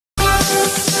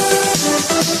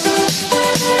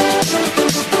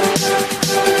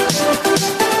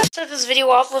Start this video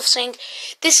off with saying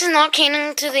this is not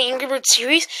canon to the Angry Birds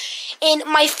series, and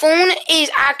my phone is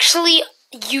actually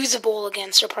usable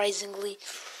again, surprisingly.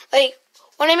 Like,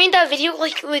 when I made that video,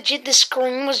 like, legit, the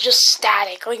screen was just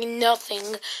static, like,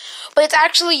 nothing. But it's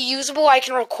actually usable. I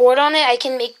can record on it, I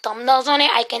can make thumbnails on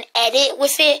it, I can edit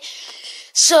with it.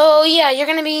 So, yeah, you're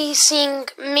gonna be seeing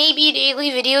maybe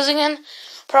daily videos again.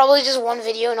 Probably just one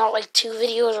video, not like 2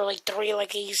 videos or like 3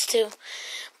 like I used to.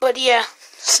 But, yeah,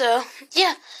 so,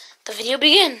 yeah, the video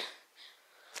begin.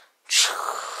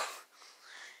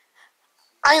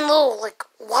 I'm low, like,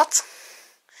 what?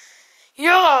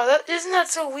 Yeah, isn't that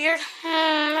so weird?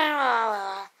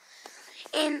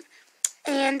 And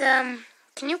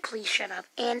can you please shut up?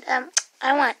 And,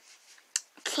 I want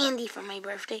candy for my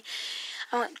birthday.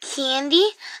 I want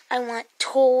candy, I want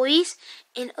toys,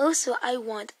 and also I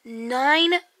want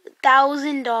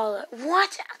 $9,000.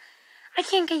 What? I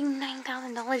can't get you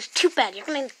 $9,000. Too bad, you're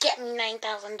gonna get me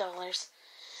 $9,000.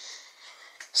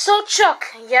 So,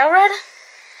 Chuck, yeah, Red?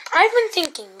 I've been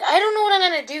thinking, I don't know what I'm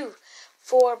gonna do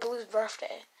for Blue's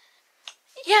birthday.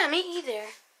 Yeah, me either.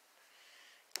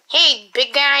 Hey,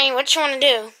 big guy, what you wanna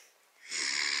do?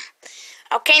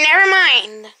 Okay, never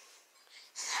mind.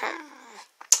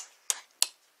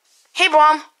 Hey,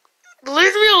 Mom,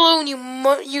 leave me alone,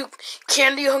 you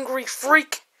candy-hungry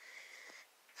freak.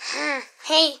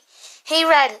 Hey,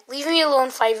 Red, leave me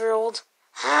alone, 5-year-old.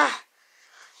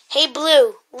 Hey,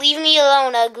 Blue, leave me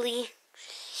alone, ugly.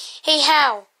 Hey,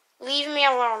 Hal, leave me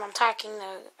alone. I'm talking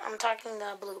the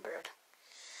Bluebird.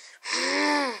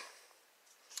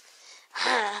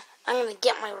 I'm gonna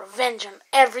get my revenge on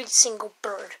every single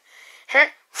bird.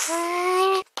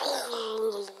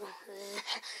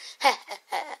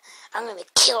 I'm gonna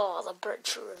kill all the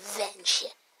birds for revenge.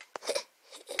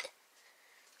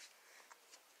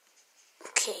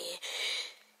 Okay,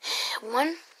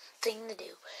 one thing to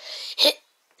do.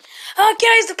 Oh,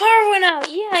 guys, the power went out.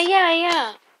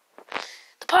 Yeah.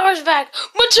 The power's back.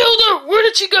 Matilda, where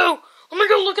did she go? Let me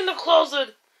go look in the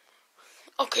closet.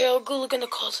 Okay, I'll go look in the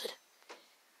closet.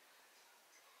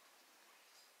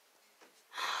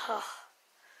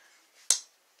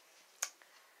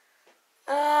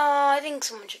 I think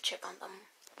someone should check on them.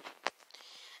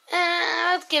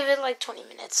 Let's give it like 20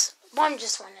 minutes. Well, I'm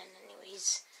just went in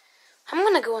anyways. I'm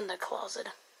gonna go in the closet.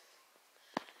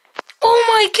 Oh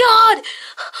my god!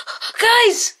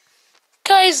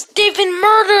 Guys, they've been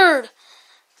murdered!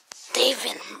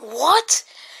 What?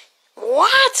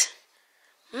 What?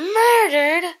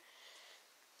 Murdered?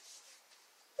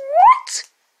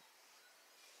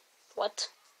 What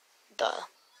the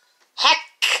heck?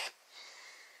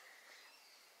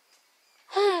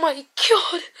 Oh my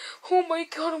god!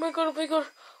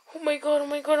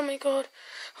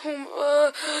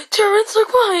 Terrence, look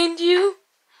behind you!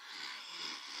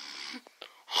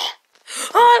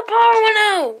 Oh, the power went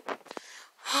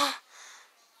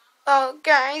out!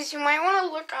 Guys, you might want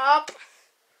to look up.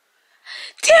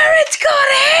 Terrence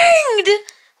got hanged!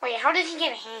 Wait, how did he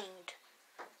get hanged?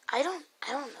 I don't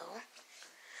know.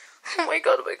 Oh my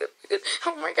god, what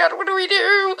do we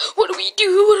do?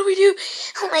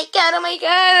 Oh my god,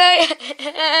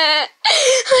 I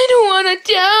don't want to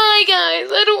die,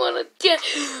 guys. I don't want to die.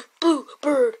 Blue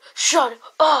bird, shut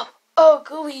up,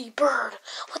 ugly bird.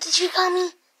 What did you call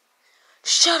me?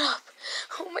 Shut up.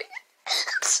 Oh my god,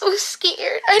 I'm so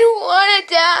scared. I don't want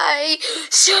to die.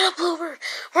 Shut up, Bluebird.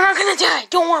 We're not going to die.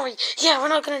 Don't worry. Yeah, we're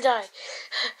not going to die.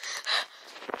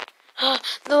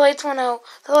 The lights went out.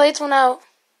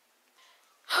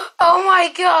 Oh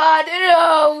my god,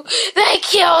 no! They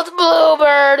killed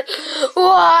Bluebird!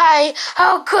 Why?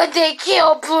 How could they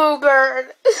kill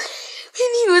Bluebird?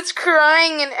 And he was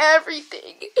crying and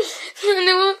everything. And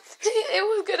it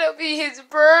was gonna be his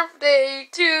birthday,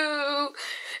 too.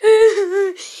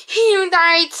 He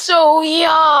died so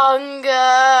young.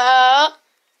 Oh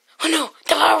no,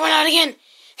 the power went out again.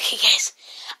 Okay, guys,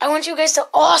 I want you guys to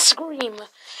all scream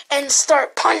and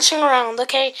start punching around,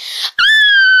 okay?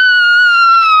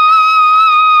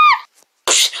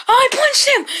 I punched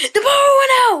him! The power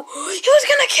went out! He was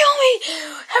gonna kill me!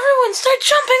 Everyone start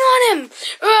jumping on him!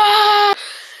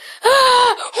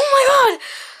 Oh my god!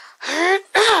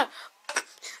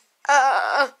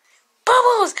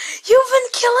 Bubbles! You've been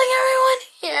killing everyone?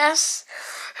 Yes.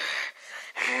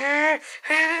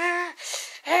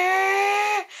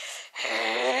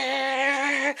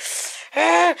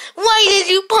 Why did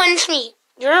you punch me?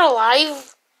 You're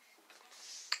alive?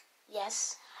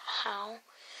 Yes. How?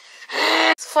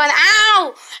 It's fun.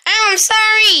 Ow! I'm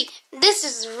sorry! This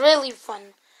is really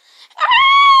fun.